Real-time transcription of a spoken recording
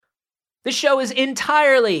This show is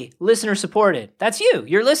entirely listener supported. That's you.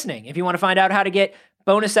 You're listening. If you want to find out how to get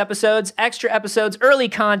bonus episodes, extra episodes, early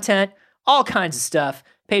content, all kinds of stuff,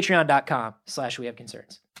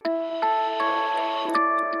 patreon.com/wehaveconcerns.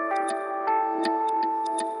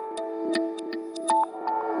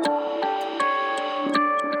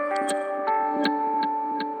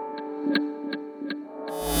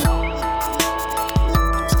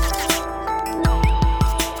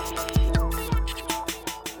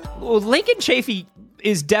 Well, Lincoln Chafee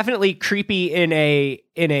is definitely creepy in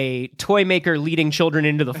a toy maker leading children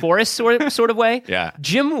into the forest sort of way. Yeah.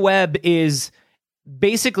 Jim Webb is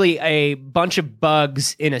basically a bunch of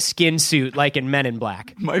bugs in a skin suit, like in Men in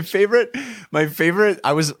Black. My favorite.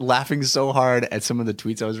 I was laughing so hard at some of the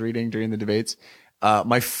tweets I was reading during the debates.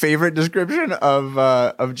 My favorite description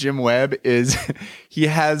of Jim Webb is he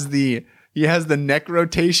has the neck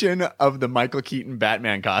rotation of the Michael Keaton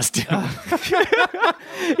Batman costume.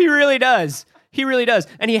 He really does. He really does.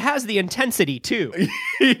 And he has the intensity, too.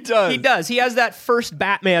 He does. He does. He has that first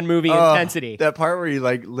Batman movie intensity. That part where he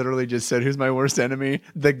like literally just said, "Who's my worst enemy?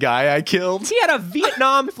 The guy I killed." He had a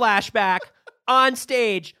Vietnam flashback on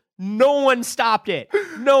stage. No one stopped it.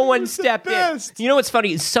 No one stepped in. You know what's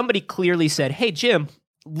funny is somebody clearly said, "Hey, Jim,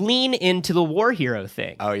 lean into the war hero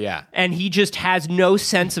thing." Oh, yeah. And he just has no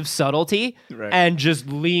sense of subtlety Right. and just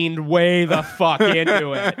leaned way the fuck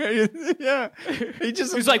into it. Yeah.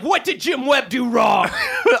 He's like, what did Jim Webb do wrong?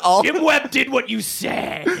 Jim Webb did what you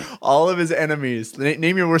said. All of his enemies.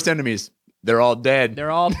 Name your worst enemies. They're all dead.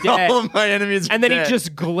 They're all dead. All of my enemies are And then dead. he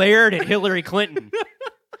just glared at Hillary Clinton.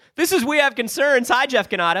 This is We Have Concerns. Hi, Jeff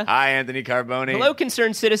Canada. Hi, Anthony Carboni. Hello,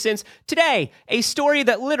 concerned citizens. Today, a story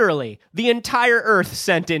that literally the entire Earth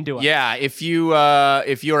sent into us. Yeah, if you're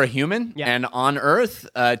a human Yeah. and on Earth,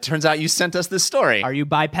 turns out you sent us this story. Are you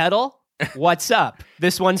bipedal? What's up?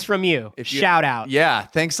 This one's from you. Shout out. Yeah,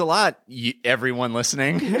 thanks a lot, everyone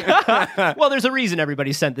listening. Well, there's a reason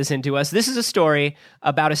everybody sent this into us. This is a story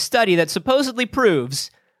about a study that supposedly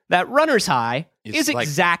proves that runner's high is like-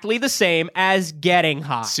 exactly the same as getting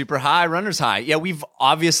high. Super high, runner's high. Yeah, we've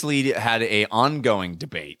obviously had a ongoing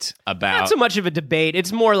debate about... Not so much of a debate.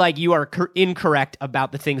 It's more like you are incorrect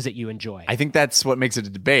about the things that you enjoy. I think that's what makes it a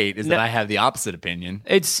debate, is that I have the opposite opinion.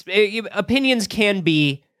 Opinions can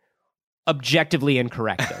be objectively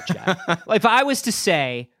incorrect, though, Jeff. If I was to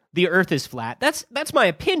say the Earth is flat, that's my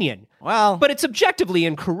opinion. Well... But it's objectively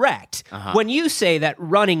incorrect. When you say that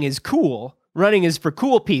running is cool, running is for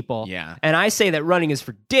cool people, Yeah. and I say that running is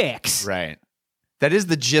for dicks, Right. That is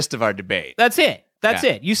the gist of our debate. that's it. That's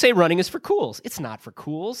Yeah. it. You say running is for cools. It's not for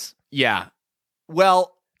cools. Yeah.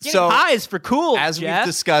 Well, Getting so... high is for cools, as we've Jeff,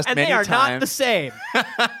 discussed and many they are not times- the same.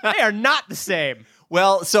 They are not the same.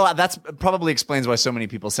 Well, so that's probably explains why so many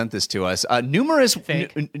people sent this to us. Numerous.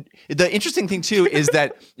 The interesting thing too is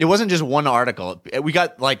that it wasn't just one article. We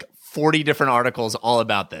got like 40 different articles all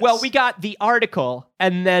about this. Well, we got the article,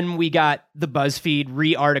 and then we got the BuzzFeed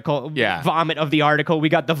re-article vomit of the article. We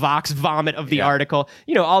got the Vox vomit of the article.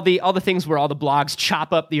 You know, all the things where all the blogs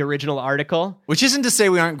chop up the original article. Which isn't to say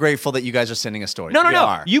we aren't grateful that you guys are sending us stories. No. We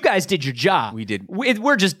are. You guys did your job. We did.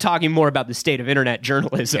 We're just talking more about the state of internet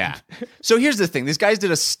journalism. Yeah. So here's the thing. These guys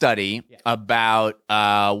did a study about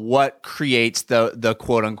what creates the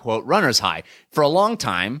quote-unquote runner's high. For a long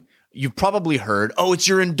time, you've probably heard, oh, it's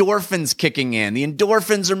your endorphins kicking in. The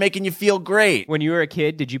endorphins are making you feel great. When you were a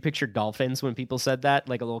kid, did you picture dolphins when people said that?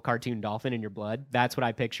 Like a little cartoon dolphin in your blood? That's what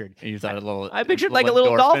I pictured. And you thought I pictured like a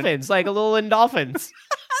little dolphins, like a little endorphins.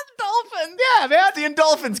 Dolphins. Yeah, man. The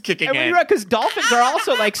endorphins kicking in. Because dolphins are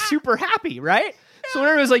also like super happy, right? So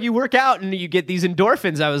whenever it was like you work out and you get these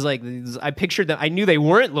endorphins, I was like, I pictured them. I knew they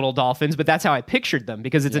weren't little dolphins, but that's how I pictured them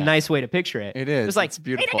because it's a nice way to picture it. It is. It's like, it's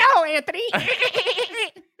beautiful. way to go, Anthony.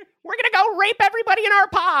 We're going to go rape everybody in our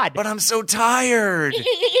pod. But I'm so tired.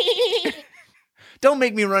 Don't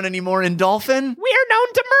make me run any more, Endolphin. We're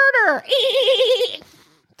known to murder.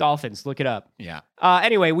 Dolphins, look it up. Yeah.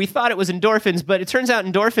 Anyway, we thought it was endorphins, but it turns out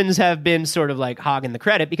endorphins have been sort of like hogging the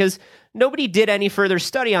credit because nobody did any further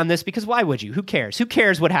study on this because why would you? Who cares? Who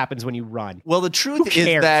cares what happens when you run? Well, the truth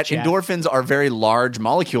is that Jeff? endorphins are very large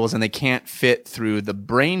molecules and they can't fit through the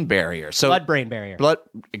brain barrier. So Blood-brain barrier.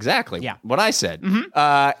 Exactly. Yeah. What I said.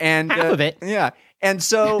 And Half of it. Yeah. And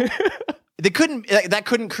so that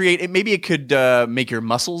couldn't create it. Maybe it could make your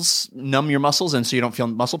muscles numb your muscles, and so you don't feel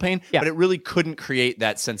muscle pain. Yeah. But it really couldn't create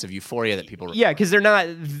that sense of euphoria that people. Yeah, because they're not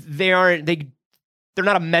a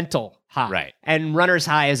mental high. Right. And runner's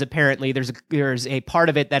high is apparently there's a part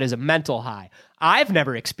of it that is a mental high. I've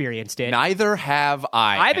never experienced it. Neither have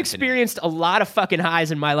I. I've Anthony. experienced a lot of fucking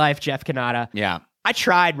highs in my life, Jeff Canada. Yeah. I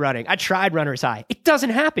tried running. I tried runner's high. It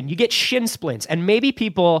doesn't happen. You get shin splints. And maybe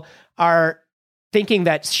people are thinking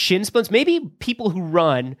that shin splints, maybe people who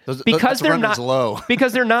run because they're not low.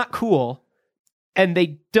 because they're not cool, and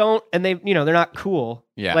they're not cool.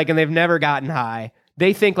 Yeah. Like, and they've never gotten high.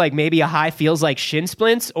 They think like maybe a high feels like shin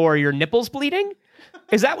splints or your nipples bleeding.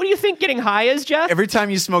 Is that what you think getting high is, Jeff? Every time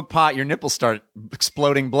you smoke pot, your nipples start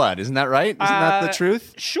exploding blood. Isn't that right? Isn't that the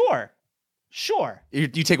truth? Sure. You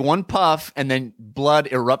take one puff and then blood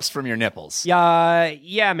erupts from your nipples.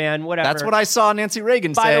 Yeah, man, whatever. That's what I saw Nancy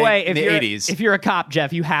Reagan say By the way, in the 80s. If you're a cop,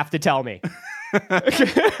 Jeff, you have to tell me.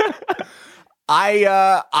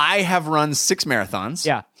 I have run 6 marathons.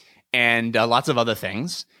 Yeah. And lots of other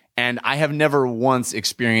things. And I have never once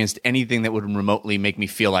experienced anything that would remotely make me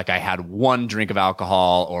feel like I had one drink of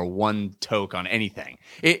alcohol or one toke on anything.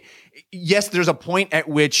 Yes, there's a point at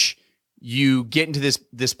which you get into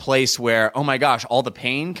this place where, oh my gosh, all the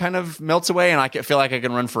pain kind of melts away and I feel like I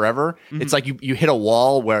can run forever. Mm-hmm. It's like you hit a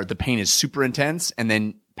wall where the pain is super intense, and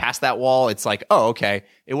then past that wall, it's like, oh, okay,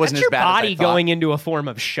 it wasn't as bad as I thought. That's your body going into a form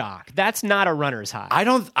of shock. That's not a runner's high.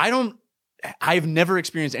 I've never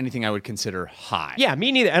experienced anything I would consider high. Yeah,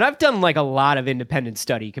 me neither. And I've done like a lot of independent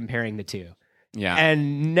study comparing the two. Yeah.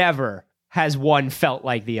 And never has one felt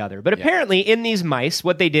like the other. But apparently in these mice,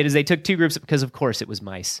 what they did is they took 2 groups, because of course it was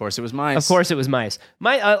mice. Of course it was mice.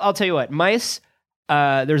 I'll tell you what, mice,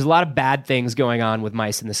 there's a lot of bad things going on with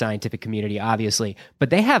mice in the scientific community, obviously, but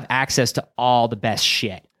they have access to all the best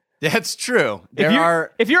shit. That's true.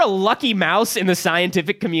 If you're a lucky mouse in the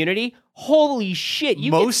scientific community, holy shit,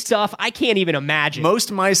 you get stuff I can't even imagine.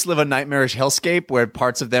 Most mice live a nightmarish hellscape where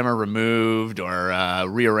parts of them are removed or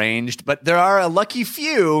rearranged, but there are a lucky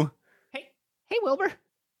few. Hey, Wilbur.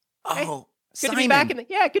 Oh, good to be back good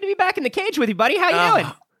to be back in the cage with you, buddy. How you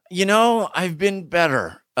doing? You know, I've been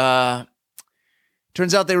better.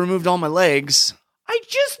 Turns out they removed all my legs.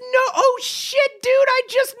 Oh shit, dude, I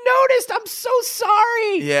just noticed. I'm so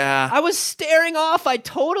sorry. Yeah. I was staring off. I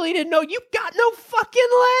totally didn't know. You got no fucking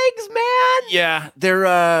legs, man. Yeah, they're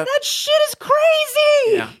that shit is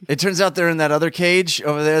crazy. Yeah. It turns out they're in that other cage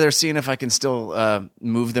over there. They're seeing if I can still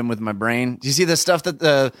move them with my brain. Do you see the stuff that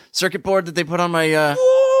the circuit board that they put on my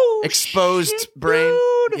exposed brain?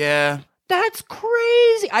 Dude. Yeah. That's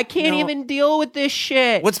crazy. I can't even deal with this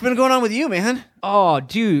shit. What's been going on with you, man? Oh,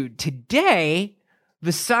 dude, today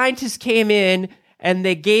the scientists came in and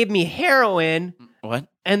they gave me heroin. What?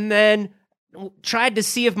 And then tried to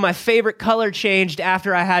see if my favorite color changed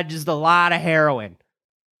after I had just a lot of heroin.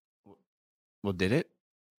 Well, did it?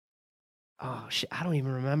 Oh, shit. I don't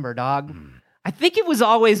even remember, dog. I think it was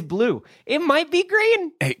always blue. It might be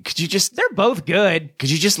green. Hey, could you just... They're both good. Could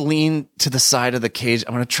you just lean to the side of the cage?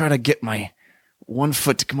 I'm going to try to get my one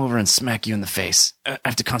foot to come over and smack you in the face. I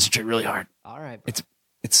have to concentrate really hard. All right.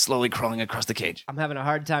 It's slowly crawling across the cage. I'm having a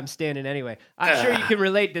hard time standing anyway. I'm sure you can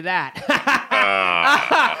relate to that.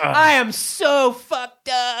 I am so fucked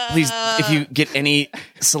up. Please, if you get any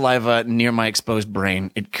saliva near my exposed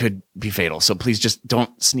brain, it could be fatal. So please just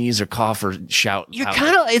don't sneeze or cough or shout.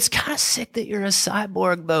 It's kind of sick that you're a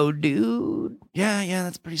cyborg though, dude. Yeah,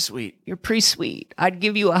 that's pretty sweet. You're pretty sweet. I'd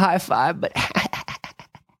give you a high five, but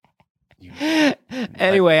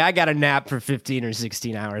anyway, I got a nap for 15 or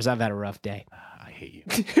 16 hours. I've had a rough day.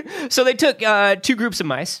 So they took 2 groups of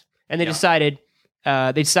mice, and they decided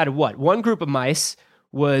what? One group of mice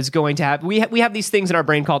was going to have... We have these things in our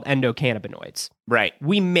brain called endocannabinoids. Right.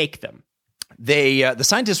 We make them. The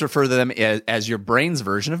scientists refer to them as your brain's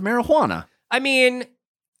version of marijuana. I mean,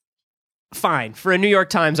 fine. For a New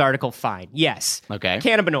York Times article, fine. Yes. Okay.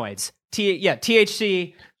 Cannabinoids.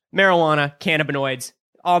 THC, marijuana, cannabinoids.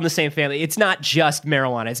 All in the same family. It's not just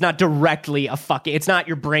marijuana. It's not directly it's not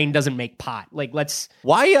your brain doesn't make pot. Like, let's...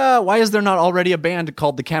 Why is there not already a band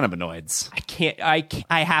called the Cannabinoids?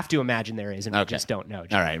 I have to imagine there is, and we just don't know.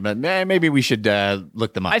 All right, but maybe we should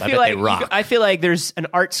look them up. I bet they rock. I feel like there's an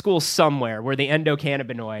art school somewhere where the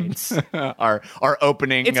endocannabinoids are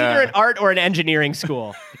opening... It's either an art or an engineering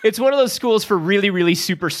school. It's one of those schools for really, really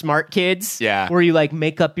super smart kids. Yeah. Where you like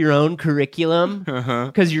make up your own curriculum.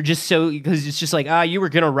 Because it's just like, you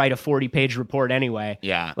were going to write a 40-page report anyway.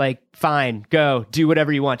 Yeah. Like, fine, go, do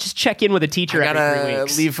whatever you want. Just check in with a teacher every 3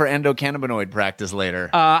 weeks. Leave for endocannabinoid practice later.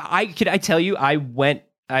 I tell you, I went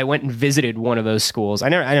and visited one of those schools. I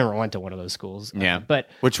never went to one of those schools. Yeah. But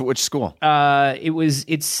which school?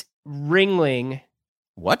 It's Ringling.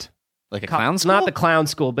 What? Like a clown school? Not the clown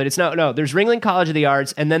school, but it's no. There's Ringling College of the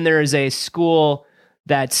Arts, and then there is a school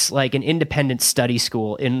that's like an independent study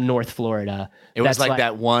school in North Florida. It was like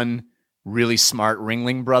that one really smart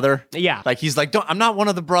Ringling brother. Yeah. Like he's like, I'm not one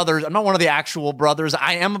of the brothers. I'm not one of the actual brothers.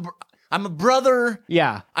 I am I'm a brother.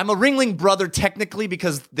 Yeah. I'm a Ringling brother technically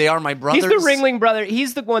because they are my brothers. He's the Ringling brother.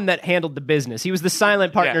 He's the one that handled the business. He was the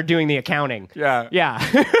silent partner doing the accounting. Yeah. Yeah.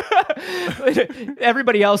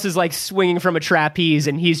 Everybody else is like swinging from a trapeze,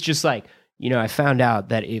 and he's just like, I found out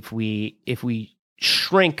that if we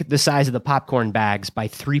shrink the size of the popcorn bags by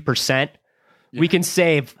 3%, we can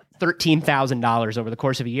save $13,000 over the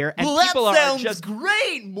course of a year. And people that sounds are just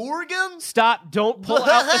great, Morgan. Stop! Don't pull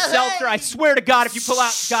out the seltzer. I swear to God, if you pull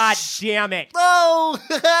out, God damn it! Oh,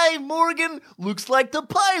 hey, Morgan. Looks like the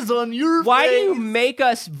pie's on your Why face. do you make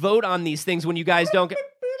us vote on these things when you guys don't get...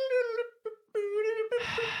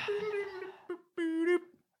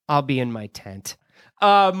 I'll be in my tent.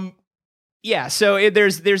 Yeah, so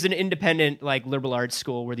there's an independent like liberal arts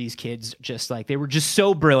school where these kids just like, they were just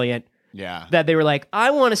so brilliant that they were like,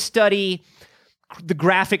 I want to study the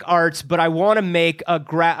graphic arts, but I want to make a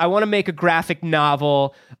graphic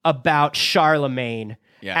novel about Charlemagne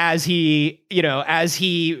as he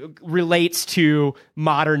relates to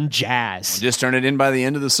modern jazz. Just turn it in by the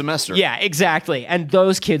end of the semester. Yeah, exactly. And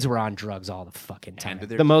those kids were on drugs all the fucking time.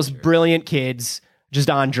 The most brilliant kids just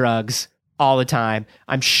on drugs all the time.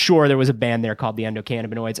 I'm sure there was a band there called the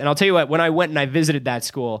Endocannabinoids. And I'll tell you what, when I went and I visited that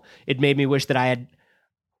school, it made me wish that I had,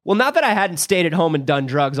 well, not that I hadn't stayed at home and done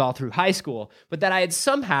drugs all through high school, but that I had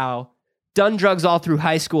somehow done drugs all through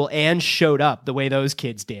high school and showed up the way those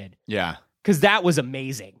kids did. Yeah. Because that was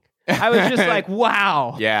amazing. I was just like,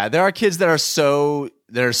 wow. Yeah, there are kids that are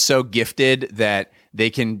so gifted that they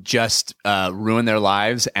can just ruin their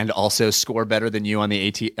lives and also score better than you on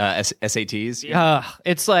the SATs.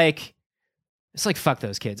 It's like, fuck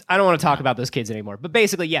those kids. I don't want to talk about those kids anymore. But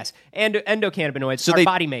basically, yes, endocannabinoids, so our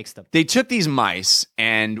body makes them. They took these mice,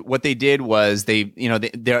 and what they did was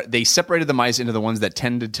they separated the mice into the ones that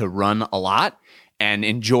tended to run a lot and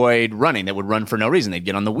enjoyed running. They would run for no reason. They'd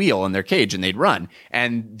get on the wheel in their cage and they'd run.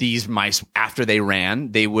 And these mice, after they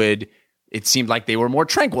ran, it seemed like they were more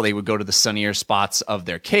tranquil. They would go to the sunnier spots of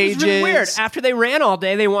their cages. It was really weird. After they ran all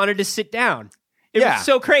day, they wanted to sit down. It was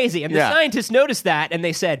so crazy. And the scientists noticed that, and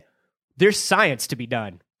they said, there's science to be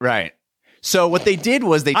done. Right. So what they did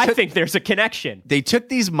was I think there's a connection. They took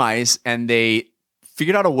these mice and they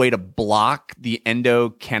figured out a way to block the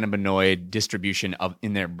endocannabinoid distribution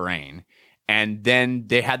in their brain. And then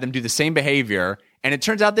they had them do the same behavior. And it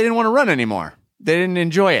turns out they didn't want to run anymore. They didn't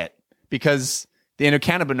enjoy it because the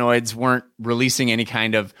endocannabinoids weren't releasing any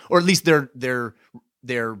kind of, or at least their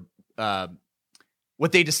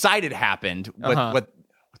what they decided happened. What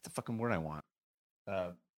the fucking word I want?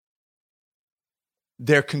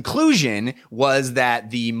 Their conclusion was that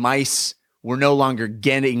the mice were no longer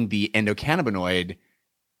getting the endocannabinoid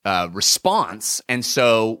response, and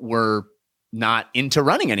so were not into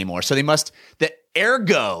running anymore. So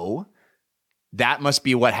ergo, that must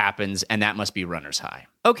be what happens, and that must be runner's high.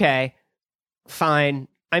 Okay, fine.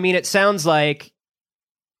 I mean, it sounds like,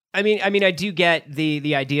 I do get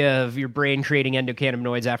the idea of your brain creating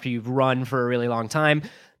endocannabinoids after you've run for a really long time,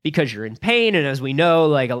 because you're in pain. And as we know,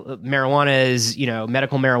 like marijuana is,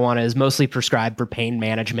 medical marijuana is mostly prescribed for pain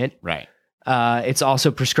management. Right. It's also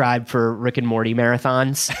prescribed for Rick and Morty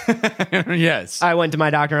marathons. Yes. I went to my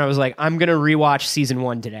doctor and I was like, I'm going to rewatch season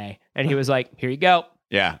 1 today. And he was like, here you go.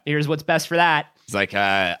 Yeah. Here's what's best for that. It's like,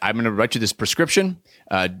 I'm going to write you this prescription.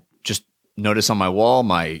 Just notice on my wall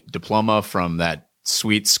my diploma from that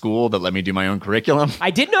sweet school that let me do my own curriculum. I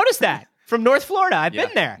did notice that. From North Florida. I've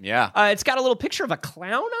been there. Yeah. It's got a little picture of a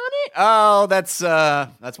clown on it. Oh, that's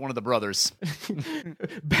one of the brothers.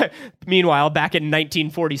 Meanwhile, back in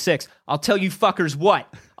 1946, I'll tell you fuckers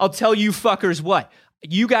what.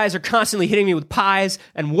 You guys are constantly hitting me with pies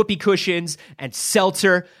and whoopee cushions and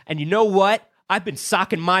seltzer. And you know what? I've been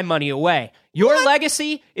socking my money away. Your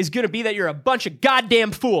legacy is going to be that you're a bunch of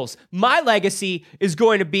goddamn fools. My legacy is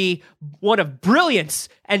going to be one of brilliance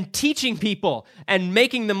and teaching people and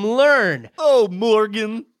making them learn. Oh,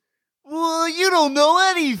 Morgan. Well, you don't know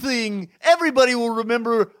anything. Everybody will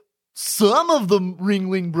remember some of the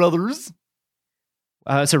Ringling Brothers.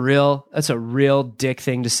 That's a real dick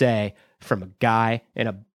thing to say from a guy in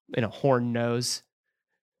a horn nose.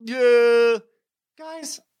 Yeah.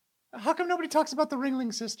 Guys, how come nobody talks about the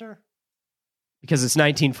Ringling sister? Because it's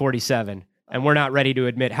 1947, and we're not ready to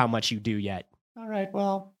admit how much you do yet. All right,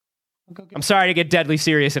 well, I'm sorry to get deadly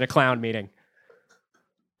serious in a clown meeting,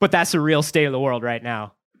 but that's the real state of the world right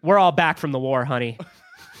now. We're all back from the war, honey.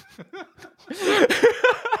 A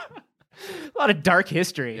lot of dark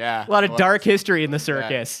history. Yeah. A lot of dark history in the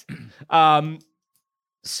circus. Yeah.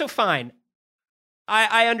 So fine.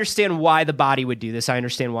 I understand why the body would do this. I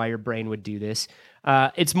understand why your brain would do this.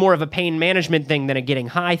 It's more of a pain management thing than a getting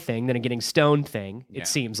high thing, than a getting stoned thing, it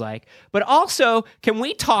seems like. But also, can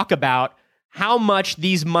we talk about how much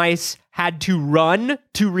these mice had to run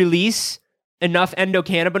to release enough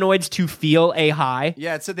endocannabinoids to feel a high?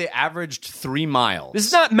 Yeah, it said they averaged 3 miles. This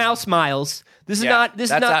is not mouse miles.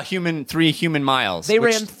 That's a human, 3 human miles. They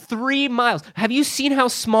ran 3 miles. Have you seen how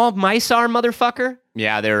small mice are, motherfucker?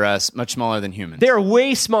 Yeah, they're much smaller than humans. They're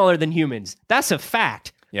way smaller than humans. That's a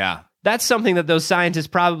fact. Yeah. That's something that those scientists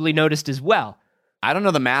probably noticed as well. I don't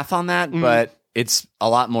know the math on that, but it's a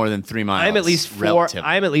lot more than 3 miles. I'm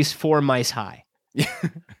at least 4 mice high.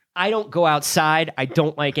 I don't go outside. I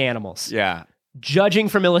don't like animals. Yeah. Judging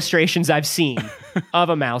from illustrations I've seen of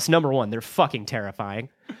a mouse, number one, they're fucking terrifying.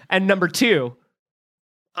 And number two,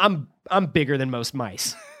 I'm bigger than most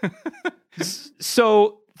mice.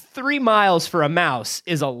 So 3 miles for a mouse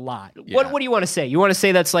is a lot. Yeah. What do you want to say? You want to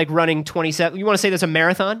say that's like running 27? You want to say that's a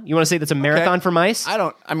marathon? You want to say that's a marathon for mice?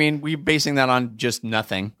 We're basing that on just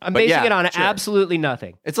nothing. I'm basing it on absolutely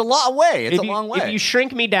nothing. It's a long way. It's a long way. If you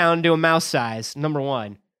shrink me down to a mouse size, number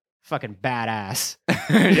one, fucking badass.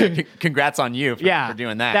 Congrats on you for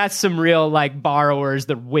doing that. That's some real like borrowers,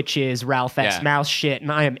 the witches, Ralph S. Mouse shit,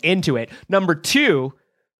 and I am into it. Number two,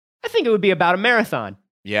 I think it would be about a marathon.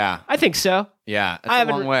 Yeah. I think so. Yeah. It's a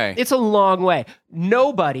long way. It's a long way.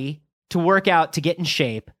 Nobody to work out to get in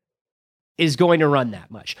shape is going to run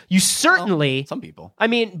that much. You certainly... some people. I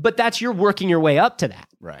mean, but you're working your way up to that.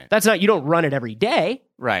 Right. You don't run it every day.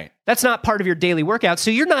 Right. That's not part of your daily workout.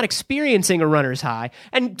 So you're not experiencing a runner's high.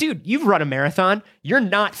 And dude, you've run a marathon. You're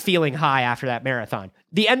not feeling high after that marathon.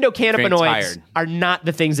 The endocannabinoids are not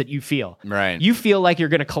the things that you feel. Right. You feel like you're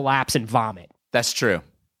going to collapse and vomit. That's true.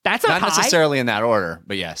 That's not necessarily in that order,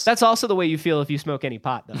 but yes. That's also the way you feel if you smoke any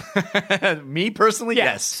pot, though. Me personally,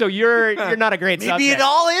 yes. So you're not a great subject. Maybe it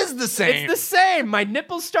all is the same. It's the same. My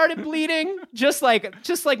nipples started bleeding, just like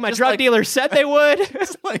my drug dealer said they would.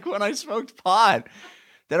 It's like when I smoked pot.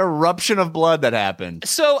 That eruption of blood that happened.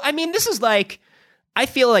 So, I mean, this is like, I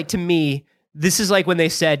feel like to me, this is like when they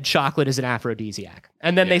said chocolate is an aphrodisiac.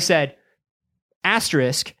 And then they said,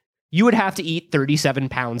 asterisk, you would have to eat 37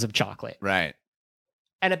 pounds of chocolate. Right.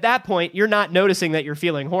 And at that point, you're not noticing that you're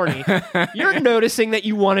feeling horny. You're noticing that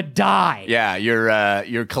you want to die. Yeah,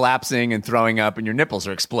 you're collapsing and throwing up, and your nipples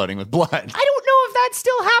are exploding with blood. I don't know if that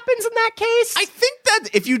still happens in that case. I think that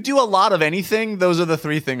if you do a lot of anything, those are the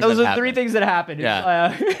 3 things. Those are the 3 things that happen.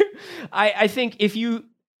 Yeah. I think if you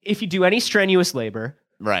do any strenuous labor,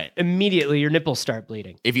 right, immediately your nipples start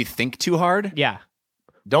bleeding. If you think too hard, yeah,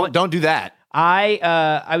 don't do that.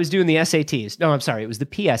 I was doing the SATs. No, I'm sorry. It was the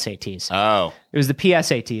PSATs. Oh. It was the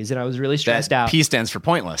PSATs, and I was really stressed out. P stands for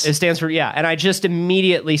pointless. It stands for, and I just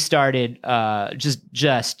immediately started, I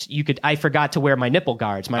forgot to wear my nipple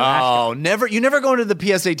guards. My rash guards. You never go into the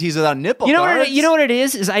PSATs without nipple guards? You know what it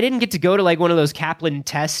is I didn't get to go to like one of those Kaplan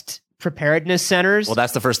test preparedness centers. Well,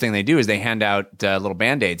 that's the first thing they do is they hand out little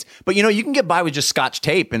Band-Aids. But you can get by with just Scotch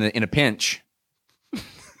tape in a pinch.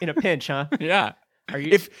 In a pinch, huh? Yeah.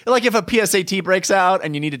 If a PSAT breaks out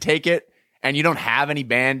and you need to take it and you don't have any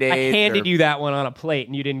Band-Aids. I handed you that one on a plate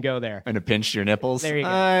and you didn't go there. And it pinched your nipples? There you go.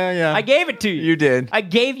 Yeah. I gave it to you. You did. I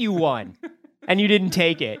gave you one and you didn't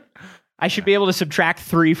take it. I should be able to subtract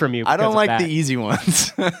 3 from you. I don't like the easy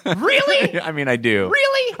ones. Really? I mean, I do.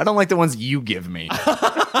 Really? I don't like the ones you give me.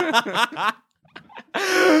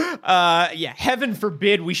 Heaven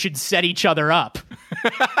forbid we should set each other up.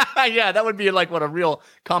 Yeah, that would be like what a real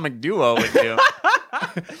comic duo would do.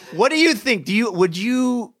 What do you think? Do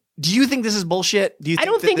you think this is bullshit? Do you think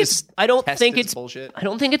I don't think it's bullshit. I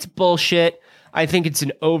don't think it's bullshit. I think it's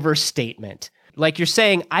an overstatement. Like you're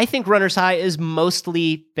saying, I think Runner's High is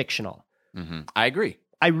mostly fictional. Mm-hmm. I agree.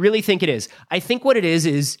 I really think it is. I think what it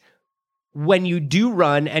is when you do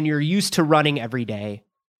run and you're used to running every day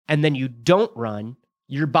and then you don't run,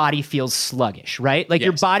 your body feels sluggish, right? Like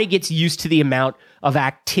your body gets used to the amount of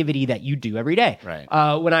activity that you do every day. Right.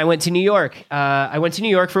 When I went to New York,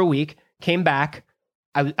 for a week, came back.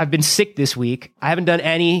 I've been sick this week. I haven't done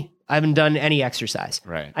any exercise.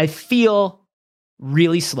 Right. I feel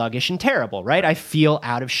really sluggish and terrible, right? I feel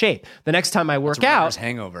out of shape. The next time I work out,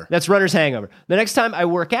 that's runner's hangover. The next time I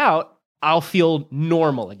work out, I'll feel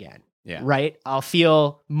normal again. Yeah. Right? I'll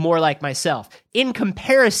feel more like myself. In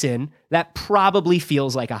comparison, that probably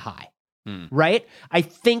feels like a high. Right? I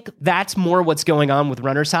think that's more what's going on with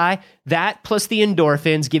Runner's High. That plus the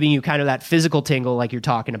endorphins giving you kind of that physical tingle like you're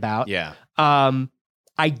talking about. Yeah.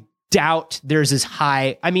 I doubt there's this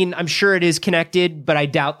high. I mean, I'm sure it is connected, but I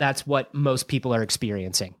doubt that's what most people are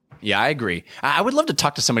experiencing. Yeah, I agree. I would love to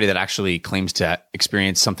talk to somebody that actually claims to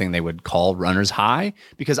experience something they would call runner's high,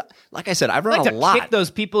 because, like I said, I've run a lot. Kick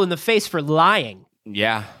those people in the face for lying.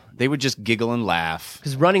 Yeah, they would just giggle and laugh.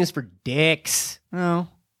 Because running is for dicks. No.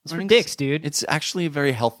 It's for dicks, dude. It's actually a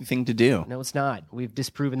very healthy thing to do. No, it's not. We've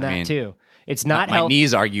disproven that too. It's not my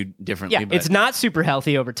knees argue differently. Yeah, it's not super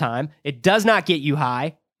healthy over time. It does not get you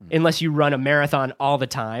high unless you run a marathon all the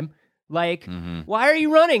time. Like, why are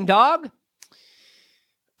you running, dog?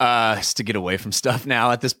 It's to get away from stuff now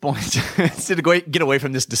at this point. It's to get away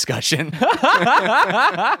from this discussion.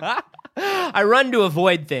 I run to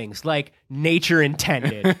avoid things like nature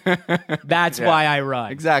intended. That's why I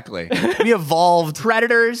run. Exactly. We evolved.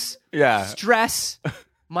 Predators. Yeah. Stress.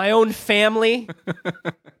 My own family.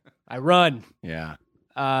 I run. Yeah.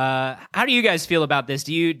 How do you guys feel about this?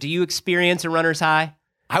 Do you experience a runner's high?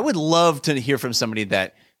 I would love to hear from somebody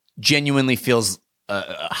that genuinely feels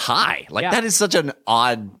high. That is such an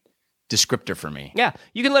odd descriptor for me. Yeah.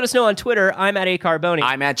 You can let us know on Twitter. I'm at @Carboni.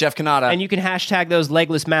 I'm at Jeff Cannata. And you can hashtag those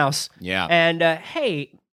legless mouse. Yeah. And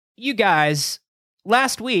hey, you guys,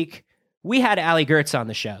 last week we had Allie Gertz on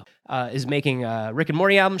the show. Is making a Rick and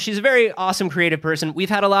Morty album. She's a very awesome creative person. We've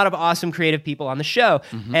had a lot of awesome creative people on the show.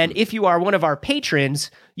 And if you are one of our patrons,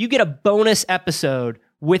 you get a bonus episode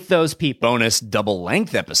with those people. Bonus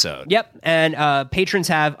double-length episode. Yep. And patrons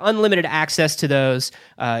have unlimited access to those.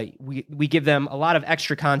 We give them a lot of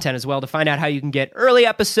extra content as well. To find out how you can get early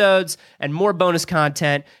episodes and more bonus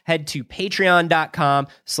content, head to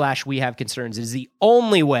patreon.com/wehaveconcerns. It is the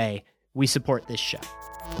only way we support this show.